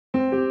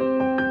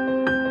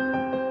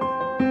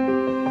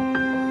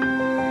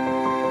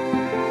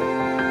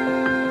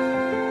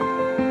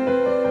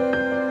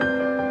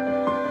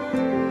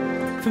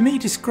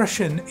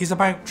discretion is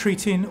about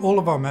treating all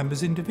of our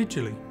members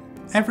individually.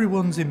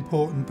 Everyone's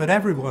important, but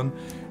everyone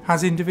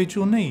has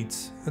individual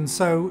needs, and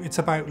so it's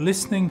about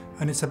listening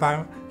and it's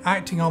about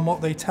acting on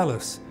what they tell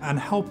us and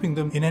helping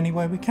them in any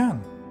way we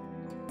can.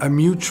 A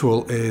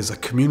mutual is a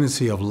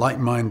community of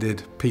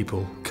like-minded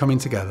people coming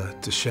together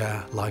to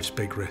share life's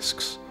big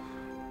risks.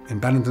 In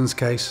Benenden's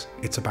case,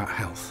 it's about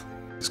health.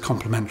 It's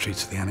complementary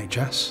to the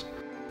NHS.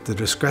 The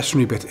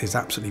discretionary bit is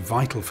absolutely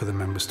vital for the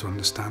members to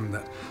understand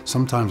that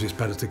sometimes it's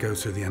better to go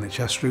through the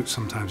NHS route,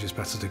 sometimes it's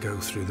better to go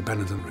through the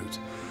Benenden route.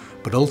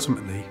 But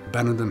ultimately,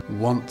 Benenden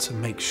want to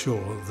make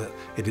sure that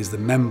it is the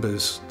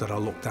members that are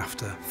looked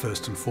after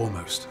first and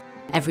foremost.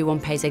 Everyone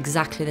pays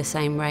exactly the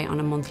same rate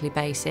on a monthly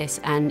basis,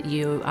 and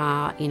you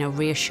are,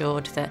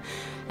 reassured that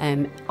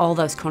all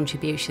those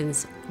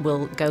contributions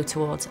will go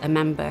towards a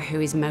member who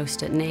is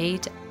most at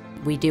need.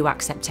 We do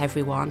accept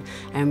everyone,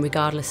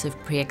 regardless of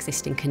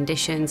pre-existing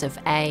conditions, of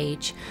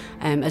age,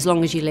 as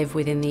long as you live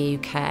within the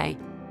UK.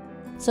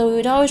 So we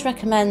would always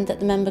recommend that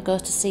the member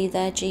goes to see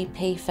their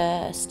GP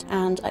first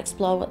and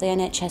explore what the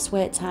NHS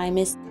wait time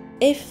is.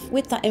 If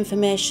with that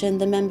information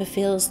the member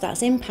feels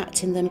that's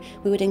impacting them,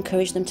 we would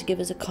encourage them to give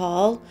us a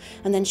call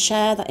and then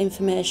share that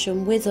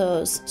information with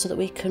us so that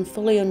we can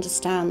fully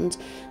understand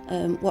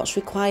what's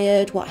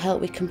required, what help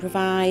we can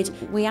provide.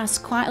 We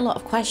ask quite a lot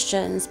of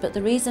questions, but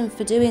the reason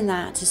for doing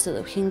that is so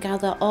that we can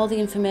gather all the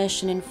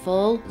information in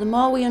full. The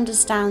more we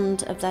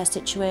understand of their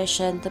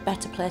situation, the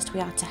better placed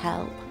we are to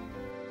help.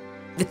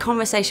 The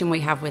conversation we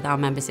have with our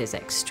members is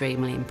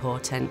extremely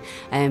important.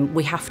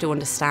 We have to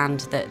understand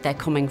that they're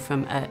coming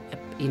from a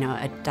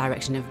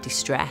direction of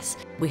distress.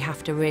 We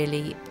have to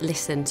really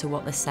listen to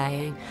what they're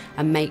saying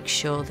and make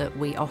sure that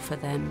we offer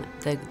them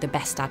the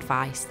best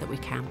advice that we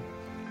can.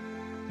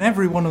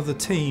 Every one of the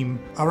team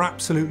are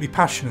absolutely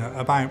passionate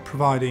about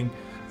providing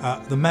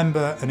the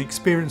member an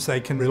experience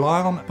they can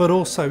rely on, but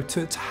also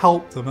to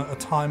help them at a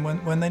time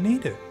when they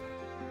need it.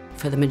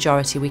 For the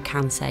majority, we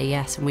can say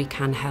yes and we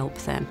can help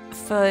them.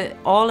 For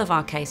all of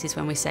our cases,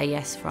 when we say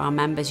yes for our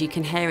members, you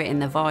can hear it in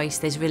the voice,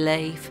 there's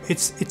relief.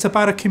 It's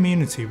about a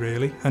community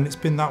really, and it's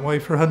been that way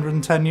for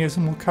 110 years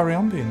and will carry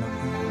on being that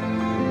way.